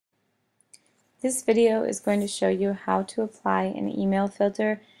This video is going to show you how to apply an email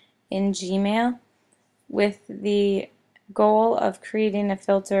filter in Gmail with the goal of creating a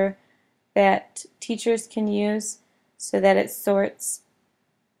filter that teachers can use so that it sorts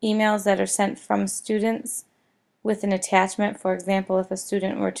emails that are sent from students with an attachment. For example, if a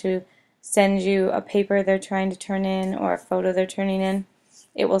student were to send you a paper they're trying to turn in or a photo they're turning in,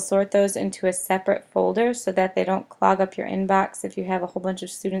 it will sort those into a separate folder so that they don't clog up your inbox if you have a whole bunch of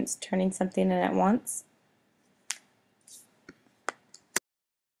students turning something in at once.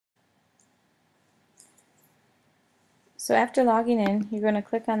 So after logging in, you're going to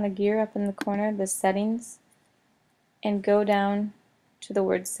click on the gear up in the corner, the settings, and go down to the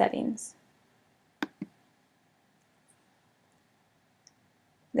word settings.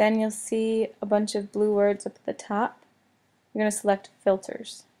 Then you'll see a bunch of blue words up at the top. You're going to select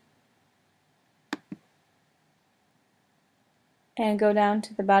filters. And go down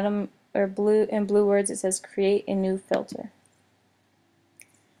to the bottom, or in blue words it says create a new filter.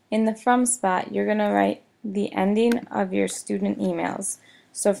 In the from spot, you're going to write the ending of your student emails.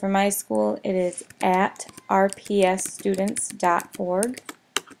 So for my school it is at rpsstudents.org.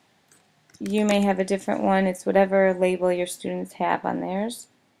 You may have a different one. It's whatever label your students have on theirs.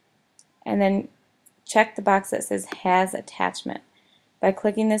 And then check the box that says has attachment. By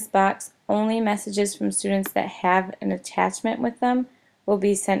clicking this box, only messages from students that have an attachment with them will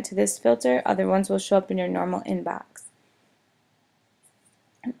be sent to this filter. Other ones will show up in your normal inbox.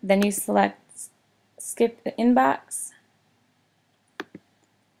 Then you select skip the inbox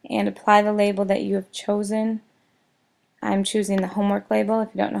and apply the label that you have chosen. I'm choosing the homework label. If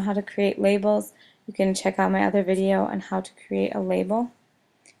you don't know how to create labels, you can check out my other video on how to create a label.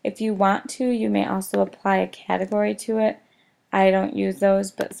 If you want to, you may also apply a category to it. I don't use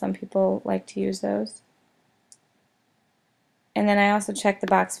those, but some people like to use those. And then I also check the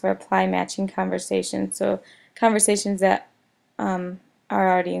box for apply matching conversations. So conversations that are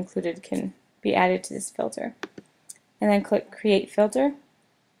already included can be added to this filter. And then click create filter,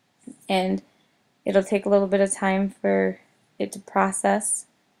 and it'll take a little bit of time for it to process.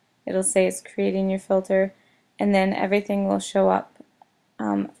 It'll say it's creating your filter, and then everything will show up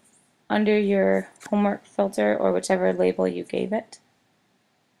under your homework filter or whichever label you gave it.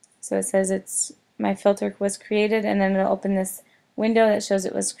 So it says my filter was created, and then it'll open this window that shows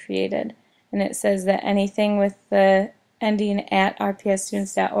it was created, and it says that anything with the ending at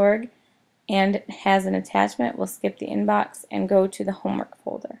rpsstudents.org and has an attachment will skip the inbox and go to the homework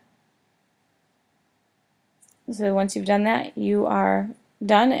folder. So once you've done that, you are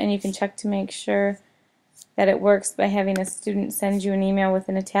done, and you can check to make sure that it works by having a student send you an email with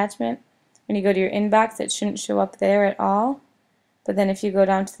an attachment. When you go to your inbox, it shouldn't show up there at all, but then if you go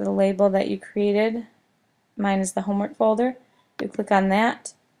down to the label that you created, mine is the homework folder, you click on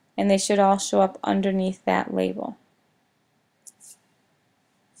that and they should all show up underneath that label.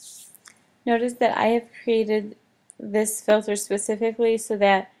 Notice that I have created this filter specifically so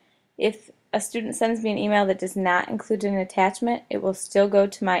that if a student sends me an email that does not include an attachment, it will still go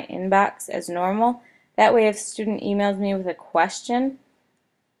to my inbox as normal. That way if a student emails me with a question,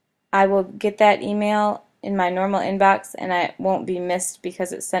 I will get that email in my normal inbox and it won't be missed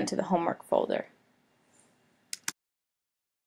because it's sent to the homework folder.